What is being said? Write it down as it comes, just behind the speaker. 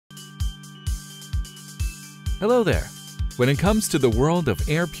Hello there! When it comes to the world of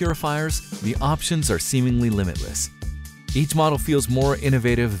air purifiers, the options are seemingly limitless. Each model feels more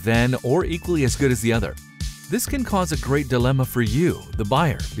innovative than or equally as good as the other. This can cause a great dilemma for you, the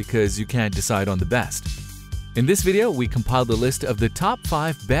buyer, because you can't decide on the best. In this video, we compiled a list of the top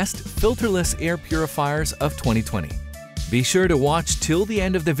 5 best filterless air purifiers of 2020. Be sure to watch till the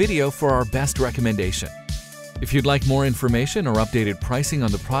end of the video for our best recommendation. If you'd like more information or updated pricing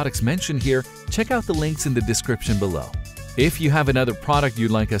on the products mentioned here, check out the links in the description below. If you have another product you'd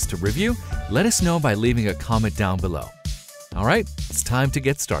like us to review, let us know by leaving a comment down below. Alright, it's time to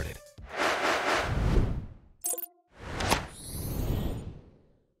get started.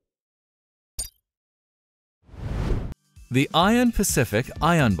 The IonPacific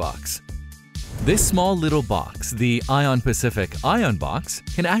Ionbox. This small little box, the IonPacific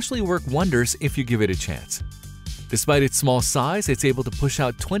Ionbox, can actually work wonders if you give it a chance. Despite its small size, it's able to push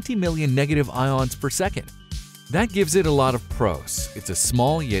out 20 million negative ions per second. That gives it a lot of pros. It's a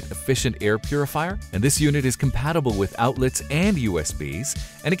small yet efficient air purifier, and this unit is compatible with outlets and USBs,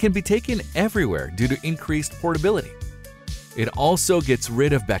 and it can be taken everywhere due to increased portability. It also gets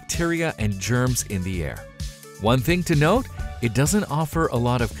rid of bacteria and germs in the air. One thing to note, it doesn't offer a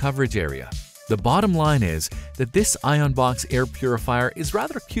lot of coverage area. The bottom line is that this Ionbox air purifier is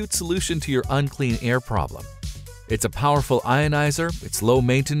rather a cute solution to your unclean air problem. It's a powerful ionizer, it's low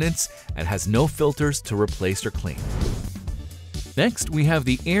maintenance, and has no filters to replace or clean. Next, we have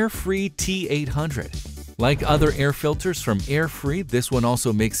the Airfree T800. Like other air filters from Airfree, this one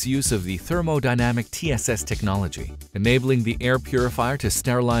also makes use of the thermodynamic TSS technology, enabling the air purifier to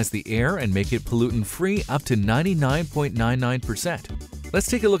sterilize the air and make it pollutant-free up to 99.99%. Let's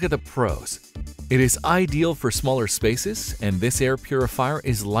take a look at the pros. It is ideal for smaller spaces, and this air purifier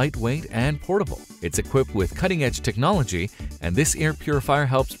is lightweight and portable. It's equipped with cutting-edge technology, and this air purifier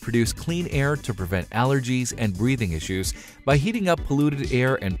helps produce clean air to prevent allergies and breathing issues by heating up polluted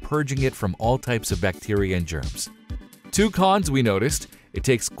air and purging it from all types of bacteria and germs. Two cons we noticed: it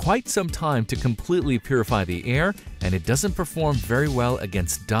takes quite some time to completely purify the air, and it doesn't perform very well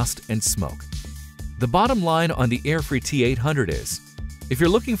against dust and smoke. The bottom line on the Airfree T800 is, if you're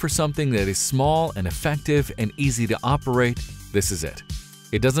looking for something that is small and effective and easy to operate, this is it.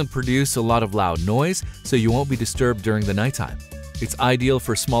 It doesn't produce a lot of loud noise, so you won't be disturbed during the nighttime. It's ideal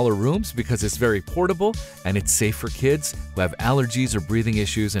for smaller rooms because it's very portable, and it's safe for kids who have allergies or breathing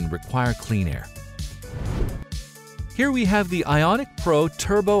issues and require clean air. Here we have the Ionic Pro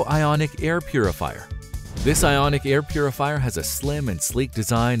Turbo Ionic Air Purifier. This Ionic air purifier has a slim and sleek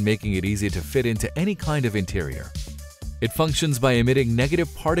design, making it easy to fit into any kind of interior. It functions by emitting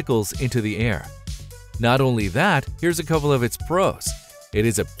negative particles into the air. Not only that, here's a couple of its pros. It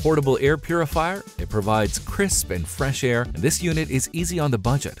is a portable air purifier, it provides crisp and fresh air, and this unit is easy on the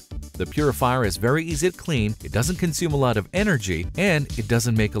budget. The purifier is very easy to clean, it doesn't consume a lot of energy, and it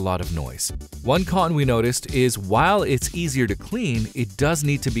doesn't make a lot of noise. One con we noticed is while it's easier to clean, it does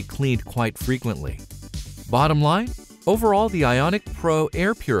need to be cleaned quite frequently. Bottom line, overall the Ionic Pro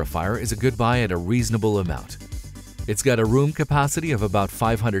air purifier is a good buy at a reasonable amount. It's got a room capacity of about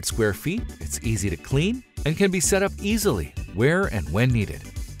 500 square feet, it's easy to clean, and can be set up easily, where and when needed.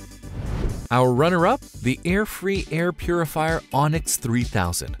 Our runner-up, the Airfree Air Purifier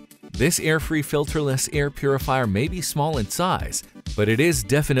Onix3000. This Airfree filterless air purifier may be small in size, but it is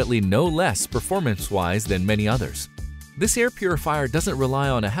definitely no less performance-wise than many others. This air purifier doesn't rely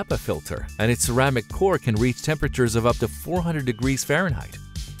on a HEPA filter, and its ceramic core can reach temperatures of up to 400 degrees Fahrenheit.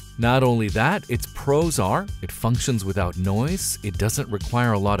 Not only that, its pros are, it functions without noise, it doesn't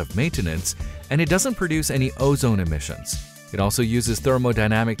require a lot of maintenance, and it doesn't produce any ozone emissions. It also uses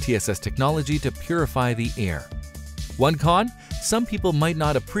thermodynamic TSS technology to purify the air. One con, some people might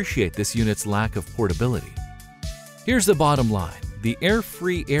not appreciate this unit's lack of portability. Here's the bottom line. The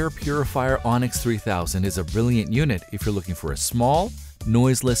Airfree Air Purifier Onix3000 is a brilliant unit if you're looking for a small,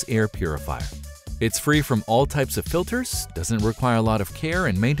 noiseless air purifier. It's free from all types of filters, doesn't require a lot of care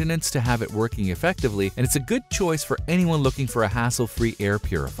and maintenance to have it working effectively, and it's a good choice for anyone looking for a hassle-free air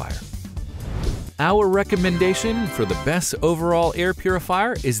purifier. Our recommendation for the best overall air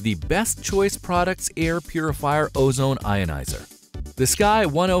purifier is the Best Choice Products Air Purifier Ozone Ionizer. The Sky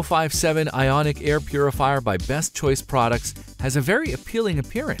 1057 Ionic Air Purifier by Best Choice Products has a very appealing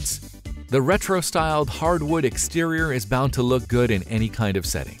appearance. The retro-styled hardwood exterior is bound to look good in any kind of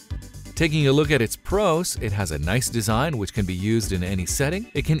setting. Taking a look at its pros, it has a nice design which can be used in any setting.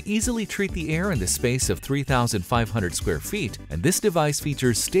 It can easily treat the air in the space of 3,500 square feet, and this device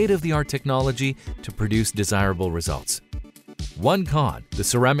features state-of-the-art technology to produce desirable results. One con, the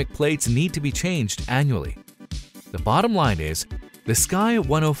ceramic plates need to be changed annually. The bottom line is, The Sky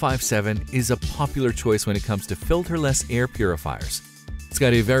 1057 is a popular choice when it comes to filterless air purifiers. It's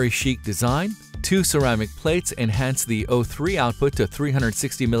got a very chic design. 2 ceramic plates enhance the O3 output to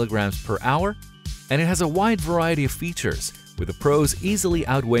 360 milligrams per hour, and it has a wide variety of features, with the pros easily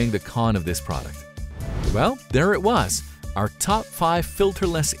outweighing the con of this product. Well, there it was, our top 5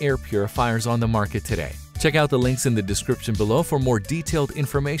 filterless air purifiers on the market today. Check out the links in the description below for more detailed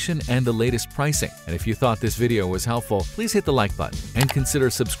information and the latest pricing. And if you thought this video was helpful, please hit the like button and consider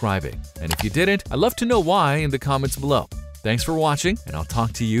subscribing. And if you didn't, I'd love to know why in the comments below. Thanks for watching, and I'll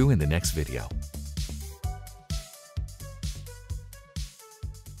talk to you in the next video.